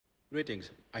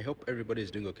Greetings. I hope everybody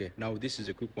is doing okay. Now, this is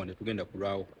a quick one. Tugenda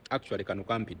kurao. Actually, kano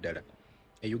kampi ddala.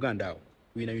 Uganda awo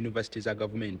tulina universities za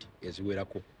government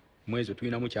eziwerako. Mwezo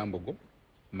tulinamu Kyambogo,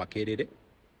 Makerere,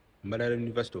 Mbarara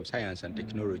University of Science and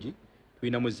Technology,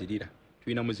 tulinamu Zirira,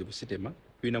 tulinamu Zibusitema,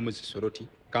 tulinamu Zisoroti,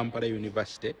 Kampala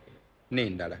University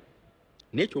n'endala.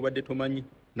 N'ekyo obadde tomanyi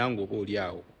nange oba oli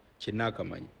awo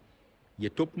kyennaakamanyi ye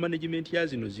top management ya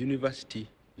zino university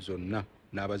zonna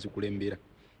n'abazikulembera.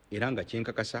 Era nga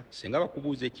kyenkakasa senga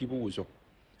bakubuuza ekibuuzo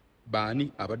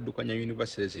baani abaddukanya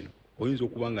university zino oyinza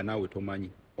okuba nga naawe tomanyi.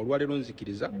 Olwaleero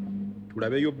nzikiriza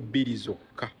tulabeyo bbiri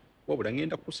zokka, wabula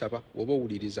ngenda kusaba oba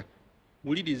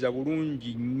wuliriza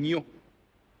bulungi nnyo,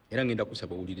 era ngenda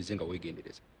kusaba owulirize nga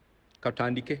weegendereza.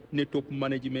 Katandike ne top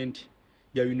management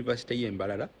ya university y'e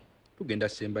Mbarara, tugenda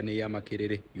semba n'eya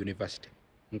Makerere University.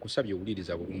 Nkusabye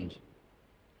owuliriza bulungi.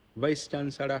 Vice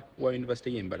Chancellor wa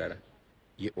University y'e Mbarara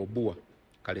ye Obua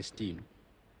Calestino.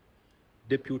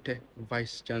 Deputy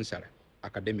Vice Chancellor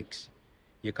Academics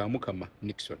ye Kamukama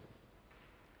Nixon.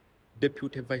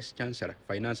 Deputy Vice Chancellor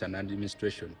Finance and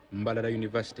Administration Mbarara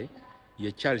University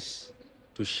ye Charles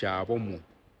Tushabomu.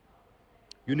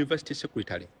 University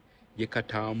Secretary ye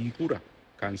Katampura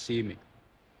Kansime.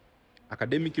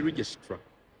 Academic Registrar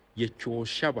ye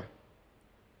Choshaba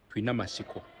Twina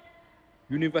Masiko.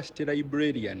 University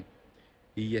Librarian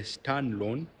ye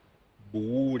Stanlon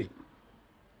Buure.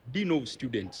 Dean of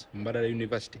Students Mbarara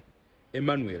University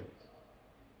Emmanuel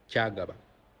Kyagaba.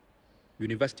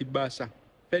 University Basa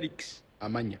Felix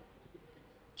Amanya.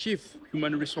 Chief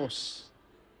Human Resource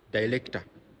Director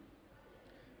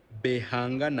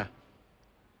Behangana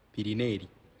Pirineri.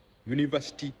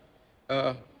 University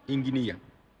Engineer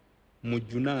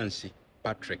Mujunansi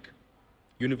Patrick.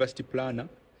 University Planner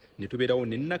netubeerawo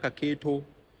ne Nakakeeto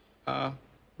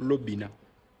Lobina.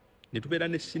 Netubeera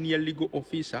ne Senior Legal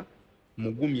Officer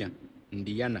Mugumya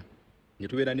Ndiana.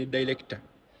 Netubeera ne Director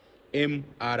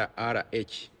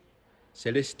MRRH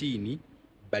Celestini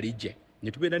Barije.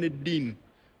 Netubeera ne Dean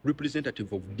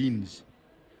Representative of Deans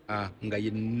nga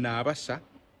ye Nabasa.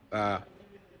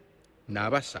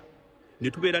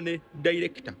 Netubeera ne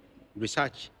Director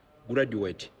Research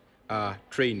Graduate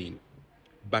Training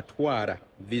Batwara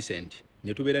Vincent.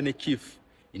 Netubeera ne Chief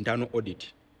Internal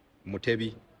Audit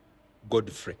Mutebi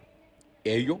Godfrey.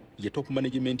 Eyo ye top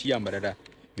management ya Mbarara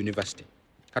University.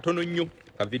 Katono nnyo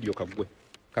ka video kagwe.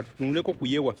 Katutunuleko ku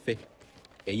yewaffe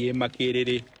eye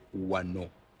Makerere wano.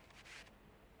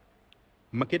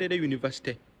 Makerere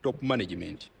University top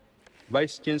management.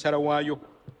 Vice Chancellor waayo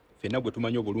fenna gwe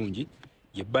tumanyi obulungi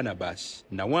ye Barnabas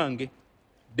Nawange.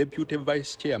 Deputy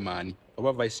Vice Chairman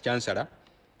oba Vice Chancellor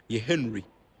ye Henry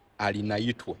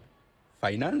Alinayitwe.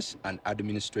 Finance and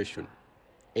Administration.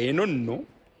 Eno nno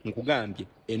nkugambye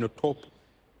eno top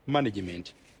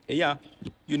management eya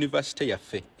university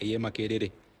yaffe eye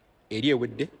Makerere eri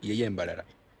ewedde yeye Mbarara.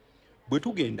 Bwe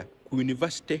tugenda ku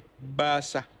University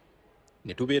Basa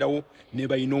ne tubeerawo ne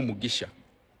balina omugisha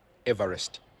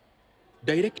Everest.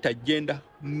 Director Gender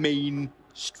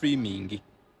Mainstreaming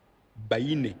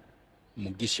Baine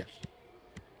Mugisha.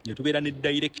 Ne tubeera ne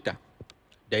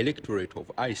Directorate of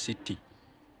ICT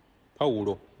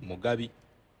Paulo Mugabi.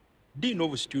 Dean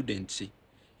of Students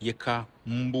yeka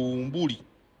Mbumbuli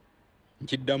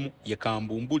Nchidamu yeka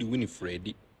Mbumbuli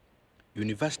Winifred.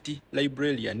 University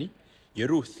Librarian ye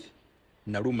Ruth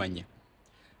Narumanya.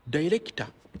 Director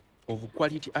of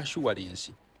Quality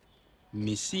Assurance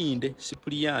Misinde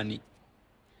Cipriani.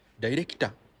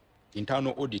 Director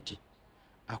Internal Audit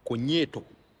Akonyeto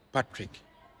Patrick.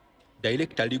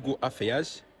 Director Legal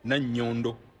Affairs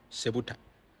Nanyondo Sebuta.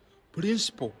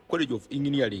 Principal College of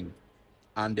Engineering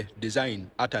and Design,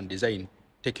 Art and Design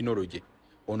Technology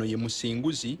ono ye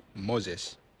Musinguzi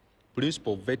Moses.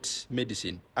 Principal Vets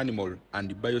Medicine, Animal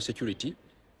and Biosecurity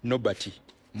Nobati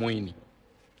Moini.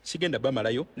 Sigenda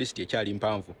bamalayo list ekyali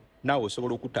mpanvu. Naawe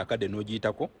osobola okutaakadde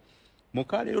n'ogiyitako.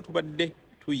 Mukaaleero tubadde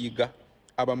tuyiga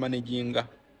abamanaginga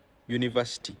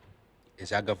university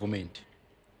eza government.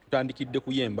 Tutandikidde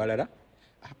ku y'e Mbarara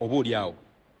oba oli awo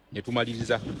ne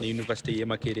tumaliriza ne University y'e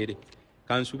Makerere.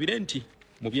 Kansubire nti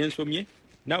mu byensomye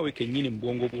naawe kennyini mu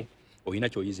bwongo bwo olina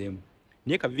ky'oyizeemu.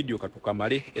 Naye ka video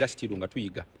katukamale era stiru nga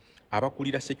tuyiga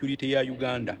abakulira security ya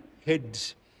Uganda,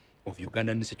 heads of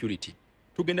Ugandan security.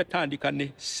 Tugenda tandika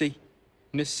ne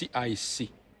CIC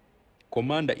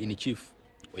Commander in Chief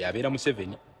oyo abeera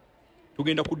Museveni.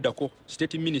 Tugenda kuddako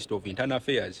State Minister of Internal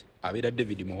Affairs abeera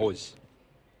David Muhoozi.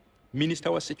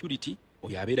 Minister wa Security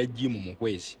oyo abeera Jim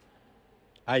Muhwezi.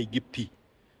 IGP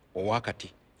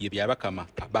owakati ye Byabakama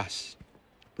Abbas.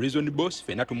 Prison boss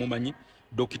fena tumumanyi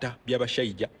Dr.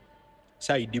 Byabashayija.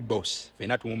 Side boss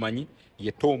fena tumumanyi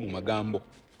ye Tomu Magambo.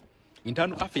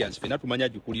 Internal affairs fena tumanya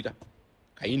gikulira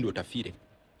Kayindo Tafire.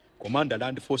 Commander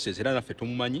Land Forces era naffe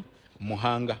tumumanyi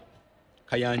Muhanga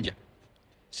Kayanja.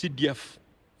 CDF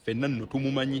fena nno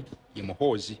tumumanyi ye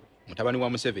Muhoozi mutabani wa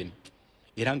Museveni.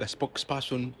 Era nga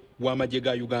spokesperson w'amagye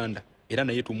ga Uganda era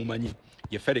naye tumumanyi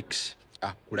ye Felix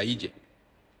Kulayije.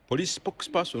 Police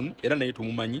spokesperson era naye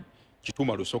tumumanyi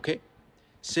Kituma Lusoke.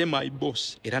 Sema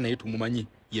boss era naye tumumanyi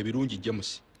ye Birungi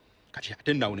James. Kati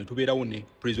ate nawo ne tubeerawo ne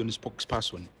prison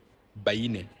spokesperson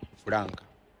Bayine Frank.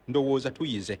 Ndowooza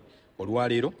tuyize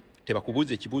olwaleero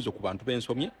tebakubuuza ekibuuzo ku bantu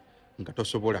b'ensomye nga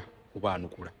tosobola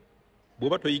kubaanukula.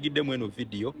 Bw'oba toyigiddemu eno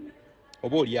video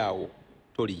oba oli awo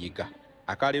toliyiga.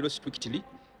 Akaleero strictly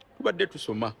tubadde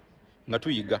tusoma nga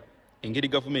tuyiga engeri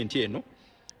gavumenti eno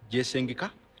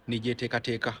gyesengeka ne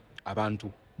gyeteekateeka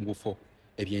abantu mu bufo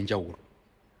eby'enjawulo.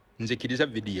 Nzikiriza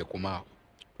video ekomaawo.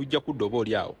 Tujja kudda oba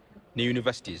oli awo ne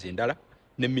universities endala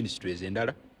ne ministries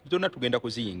endala zonna tugenda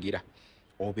kuziyingira.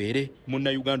 Obeere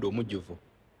munnayuganda omujjuvu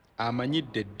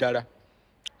amanyidde ddala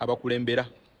abakulembera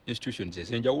institutions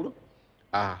ez'enjawulo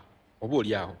oba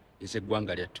oli awo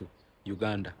ez'eggwanga lyattu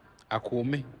Uganda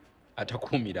akuume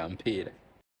atakuumira mpeera.